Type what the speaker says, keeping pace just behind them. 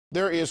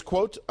There is,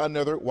 quote,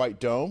 another white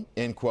dome,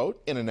 end quote,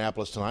 in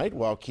Annapolis tonight.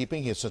 While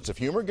keeping his sense of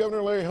humor,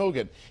 Governor Larry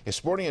Hogan is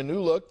sporting a new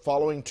look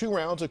following 2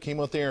 rounds of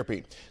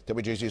chemotherapy.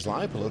 WJZ's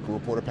live political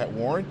reporter Pat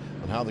Warren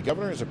on how the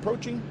governor is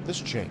approaching this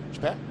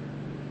change. Pat?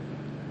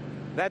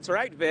 That's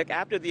right, Vic.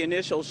 After the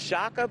initial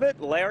shock of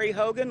it, Larry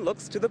Hogan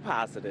looks to the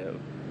positive.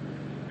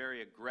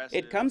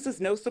 It comes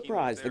as no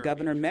surprise. The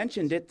governor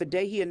mentioned it the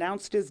day he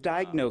announced his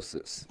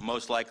diagnosis.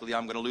 Most likely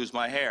I'm going to lose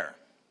my hair.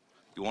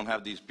 You won't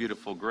have these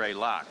beautiful gray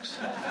locks.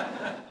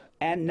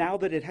 And now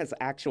that it has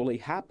actually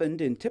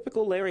happened in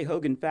typical Larry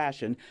Hogan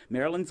fashion,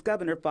 Maryland's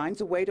governor finds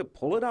a way to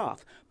pull it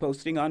off,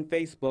 posting on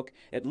Facebook,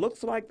 "It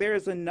looks like there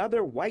is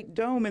another white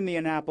dome in the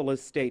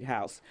Annapolis State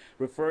House,"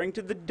 referring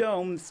to the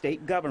dome the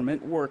state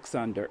government works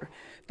under.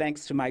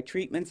 "Thanks to my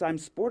treatments, I'm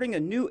sporting a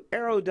new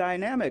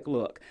aerodynamic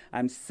look.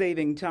 I'm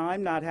saving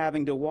time, not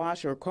having to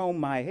wash or comb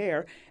my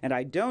hair, and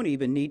I don't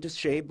even need to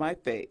shave my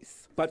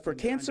face." But for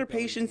cancer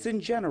patients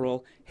in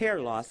general,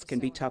 hair loss can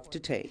be tough to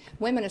take.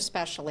 Women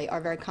especially are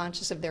very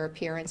conscious of their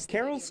appearance.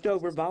 Carol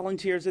Stover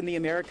volunteers in the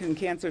American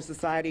Cancer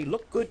Society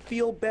Look Good,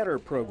 Feel Better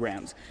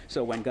programs.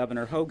 So when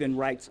Governor Hogan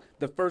writes,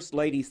 "The First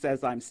Lady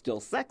says I'm still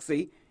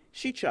sexy,"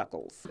 she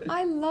chuckles.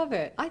 I love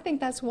it. I think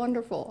that's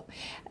wonderful.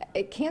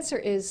 Cancer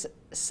is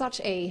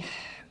such a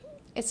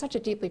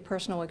deeply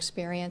personal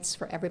experience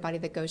for everybody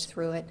that goes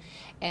through it,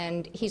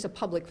 and he's a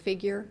public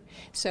figure,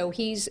 so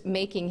he's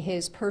making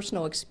his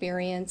personal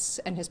experience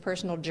and his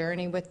personal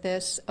journey with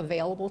this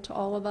available to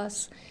all of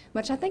us,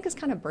 which I think is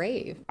kind of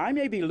brave. "I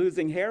may be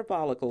losing hair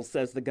follicles,"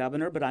 says the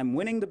governor, "but I'm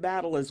winning the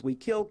battle as we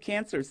kill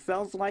cancer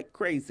cells like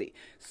crazy."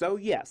 So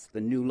yes,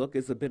 the new look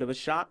is a bit of a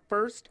shock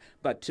first,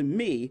 but to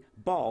me,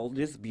 bald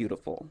is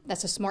beautiful.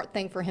 That's a smart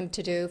thing for him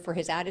to do for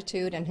his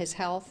attitude and his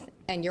health,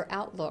 and your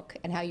outlook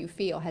and how you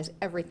feel has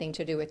everything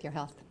to do with your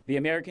health. The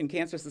American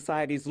Cancer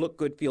Society's Look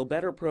Good, Feel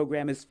Better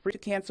program is free to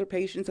cancer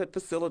patients at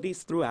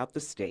facilities throughout the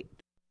state.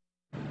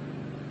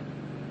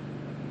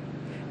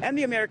 And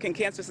the American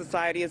Cancer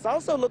Society is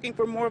also looking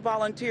for more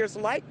volunteers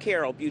like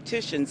Carol,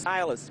 beauticians,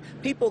 stylists,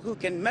 people who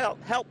can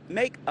help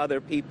make other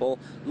people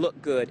look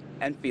good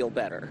and feel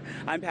better.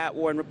 I'm Pat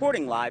Warren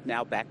reporting live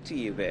now. Back to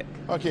you, Vic.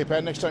 Okay,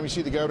 Pat, next time you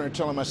see the governor,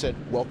 tell him I said,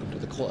 welcome to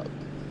the club.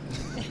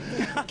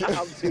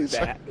 I'll do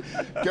that.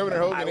 Governor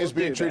Hogan is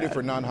being treated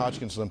for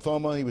non-Hodgkin's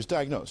lymphoma. He was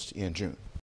diagnosed in June.